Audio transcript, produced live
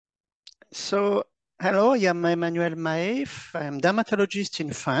So, hello, I am Emmanuel Mahé. I am dermatologist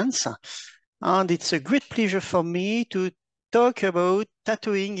in France, and it's a great pleasure for me to talk about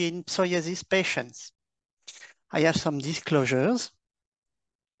tattooing in psoriasis patients. I have some disclosures.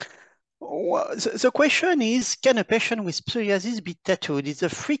 The question is, can a patient with psoriasis be tattooed? It's a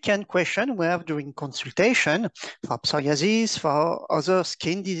frequent question we have during consultation for psoriasis, for other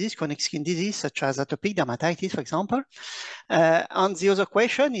skin disease, chronic skin disease, such as atopic dermatitis, for example. And the other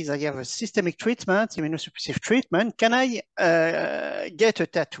question is, I have a systemic treatment, immunosuppressive treatment. Can I get a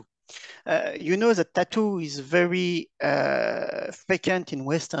tattoo? You know that tattoo is very frequent in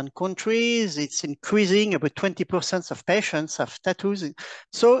Western countries. It's increasing. About 20% of patients have tattoos.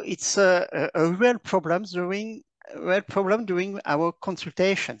 So it's a real problem during our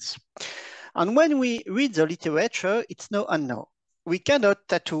consultations. And when we read the literature, it's no and no. We cannot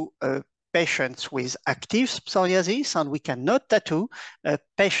tattoo patients with active psoriasis, and we cannot tattoo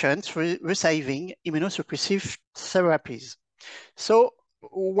patients receiving immunosuppressive therapies. So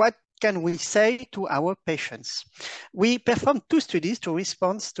what can we say to our patients? We performed 2 studies to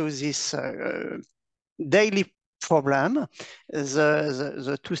respond to this daily problem.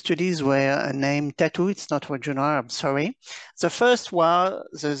 The 2 studies were named tattoo. It's not regional, I'm sorry. The first was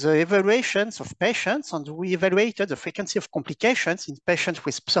the evaluations of patients, and we evaluated the frequency of complications in patients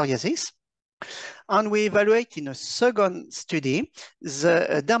with psoriasis. And we evaluate in a second study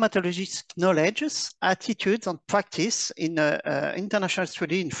the dermatologist's knowledge, attitudes, and practice in an international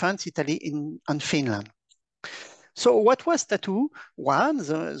study in France, Italy, and Finland. So what was tattoo? One,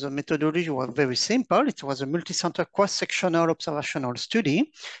 the methodology was very simple. It was a multicenter cross-sectional observational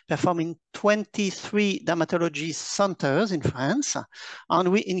study performed in 23 dermatology centers in France,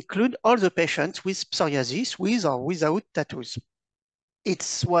 and we include all the patients with psoriasis, with or without tattoos.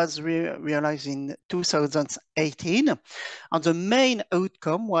 It was realized in 2018, and the main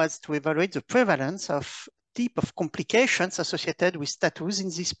outcome was to evaluate the prevalence of type of complications associated with tattoos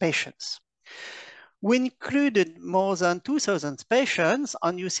in these patients. We included more than 2,000 patients,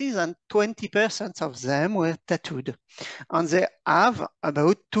 and you see that 20% of them were tattooed, and they have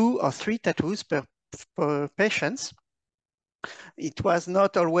about 2 or 3 tattoos per patient. It was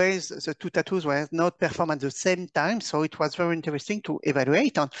not always, the 2 tattoos were not performed at the same time, so it was very interesting to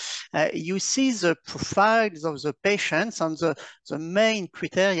evaluate. And you see the profiles of the patients, and the main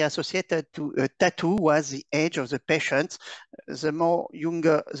criteria associated to a tattoo was the age of the patient. The more young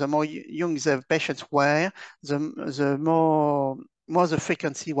the patients were, the more the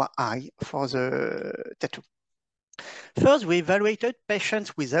frequency was high for the tattoo. First, we evaluated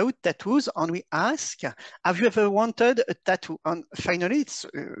patients without tattoos, and we asked, have you ever wanted a tattoo? And finally, it's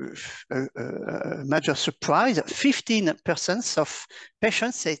a major surprise. 15% of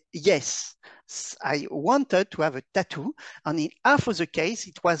patients said, yes, I wanted to have a tattoo. And in half of the case,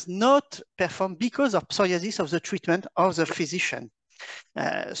 it was not performed because of psoriasis of the treatment of the physician.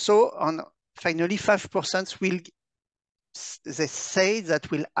 Finally, 5% they say that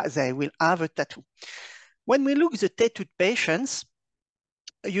they will have a tattoo. When we look at the tattooed patients,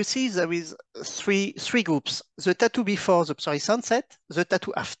 you see there is three groups: the tattoo before the psoriasis onset, the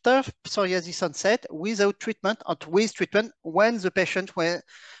tattoo after psoriasis onset, without treatment, and with treatment when the patient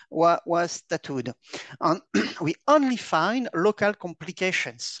was tattooed. And we only find local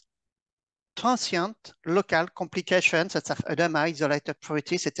complications, transient local complications such as edema, isolated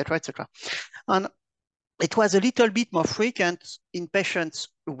pruritus, etc., etc. And it was a little bit more frequent in patients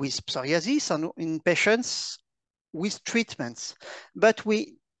with psoriasis and in patients with treatments, but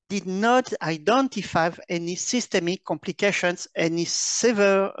we did not identify any systemic complications, any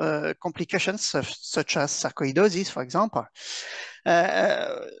severe complications such as sarcoidosis, for example.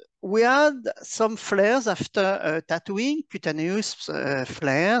 We had some flares after tattooing, cutaneous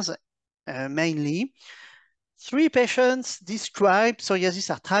flares mainly. 3 patients described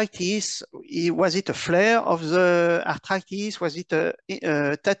psoriasis arthritis. Was it a flare of the arthritis? Was it a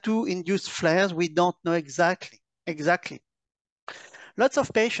tattoo-induced flares? We don't know exactly. Lots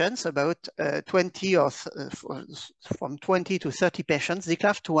of patients, about 20 or from 20 to 30 patients,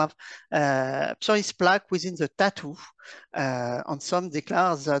 declare to have psoriasis plaque within the tattoo, and some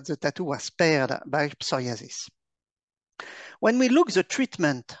declare that the tattoo was spared by psoriasis. When we look at the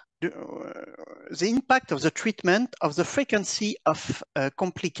treatment, the impact of the treatment, of the frequency of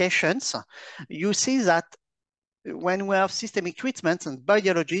complications, you see that when we have systemic treatments and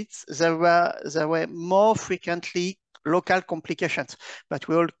biologics, there were more frequently local complications, but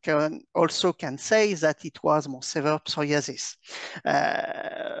we also can say that it was more severe psoriasis.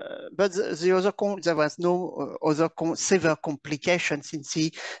 But there was no other severe complications in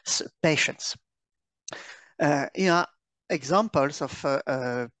the patients. Here are examples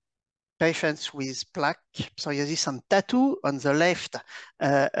of patients with plaque, psoriasis, and tattoo. On the left,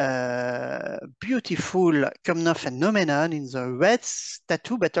 beautiful Commoner phenomenon in the red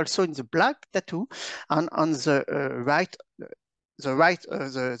tattoo, but also in the black tattoo. And on the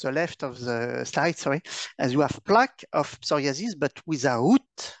the left of the slide, sorry, as you have plaque of psoriasis, but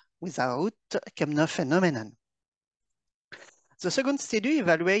without Commoner phenomenon. The second study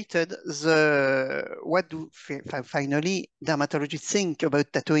evaluated what do finally dermatologists think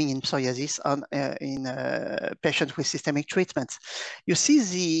about tattooing in psoriasis in patients with systemic treatments. You see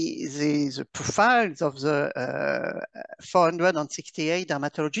the profiles of the 468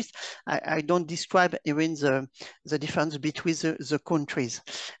 dermatologists. I don't describe even the difference between the countries.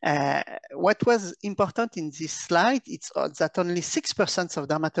 What was important in this slide is that only 6% of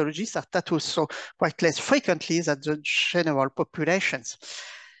dermatologists are tattooed, so quite less frequently than the general populations.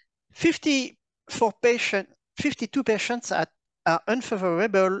 52 patients are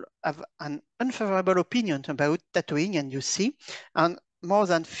unfavorable, have an unfavorable opinion about tattooing, and you see, and more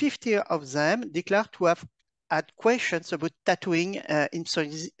than 50 of them declare to have had questions about tattooing in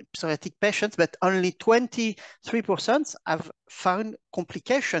psoriatic patients, but only 23% have found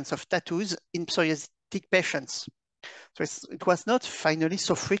complications of tattoos in psoriatic patients. So it was not finally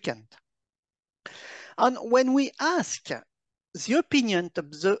so frequent. And when we ask the opinion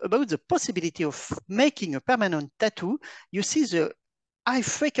about the possibility of making a permanent tattoo, you see the high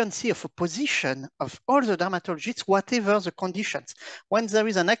frequency of opposition of all the dermatologists, whatever the conditions. When there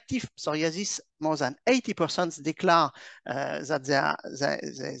is an active psoriasis, more than 80% declare that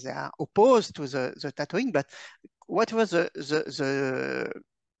they are opposed to the tattooing, but whatever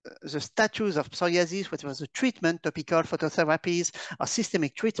the status of psoriasis, whatever the treatment, topical phototherapies or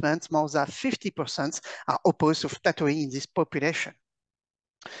systemic treatments, more than 50% are opposed to tattooing in this population.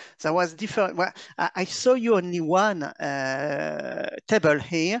 There was different. Well, I saw you only one table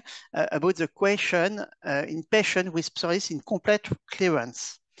here about the question in patients with psoriasis in complete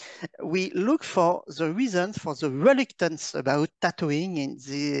clearance. We look for the reasons for the reluctance about tattooing in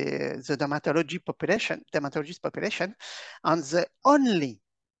the dermatologist population, and the only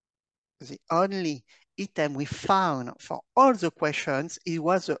item we found for all the questions, it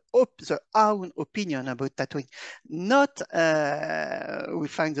was the own opinion about tattooing. Not we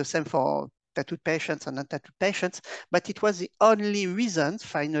find the same for tattooed patients and non-tattooed patients, but it was the only reason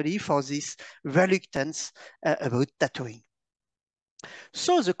finally for this reluctance about tattooing.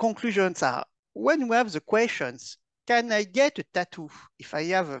 So the conclusions are, when we have the questions, can I get a tattoo if I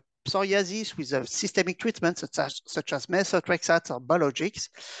have a psoriasis with a systemic treatment such as methotrexate or biologics?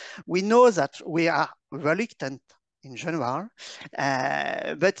 We know that we are reluctant in general,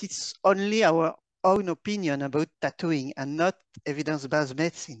 but it's only our own opinion about tattooing and not evidence-based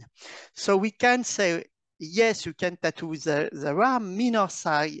medicine. So we can say, yes, you can tattoo. There are minor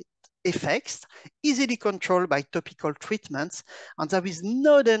side effects, easily controlled by topical treatments, and there is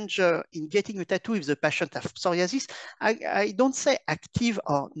no danger in getting a tattoo if the patient has psoriasis. I don't say active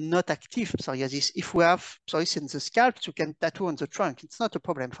or not active psoriasis. If we have psoriasis in the scalp, you can tattoo on the trunk. It's not a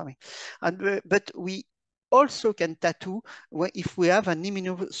problem for me. But we also can tattoo if we have an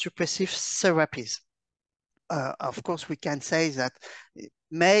immunosuppressive therapies. Of course, we can say that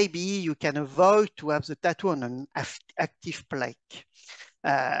maybe you can avoid to have the tattoo on an active plaque.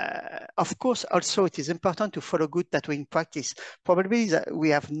 Of course, also it is important to follow good tattooing practice. Probably that we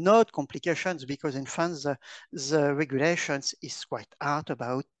have no complications because in France, the regulations is quite hard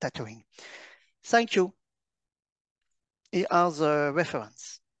about tattooing. Thank you. Here are the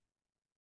references.